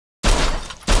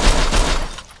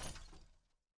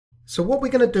So what we're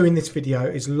going to do in this video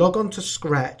is log on to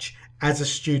Scratch as a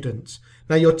student.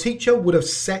 Now your teacher would have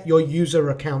set your user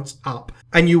accounts up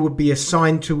and you would be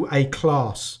assigned to a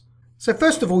class. So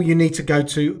first of all, you need to go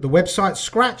to the website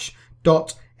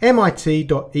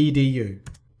scratch.mit.edu.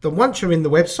 Then once you're in the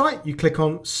website, you click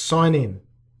on sign in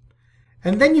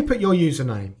and then you put your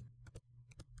username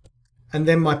and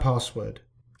then my password.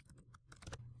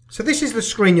 So this is the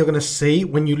screen you're going to see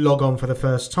when you log on for the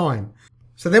first time.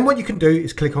 So then what you can do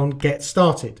is click on Get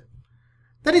Started.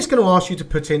 Then it's going to ask you to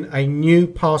put in a new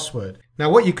password.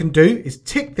 Now what you can do is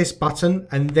tick this button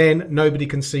and then nobody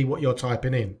can see what you're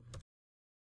typing in.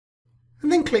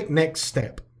 And then click Next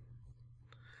Step.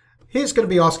 Here it's going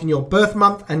to be asking your birth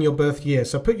month and your birth year.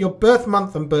 So put your birth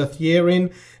month and birth year in.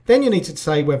 Then you need to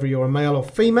say whether you're a male or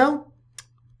female.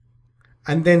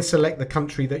 And then select the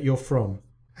country that you're from.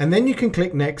 And then you can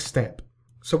click Next Step.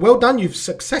 So well done, you've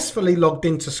successfully logged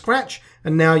into Scratch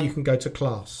and now you can go to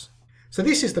class. So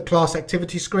this is the class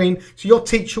activity screen. So your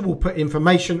teacher will put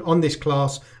information on this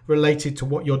class related to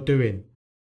what you're doing.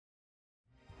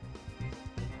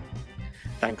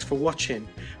 Thanks for watching.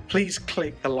 Please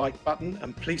click the like button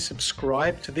and please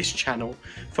subscribe to this channel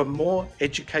for more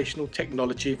educational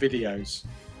technology videos.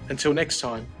 Until next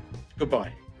time,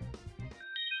 goodbye.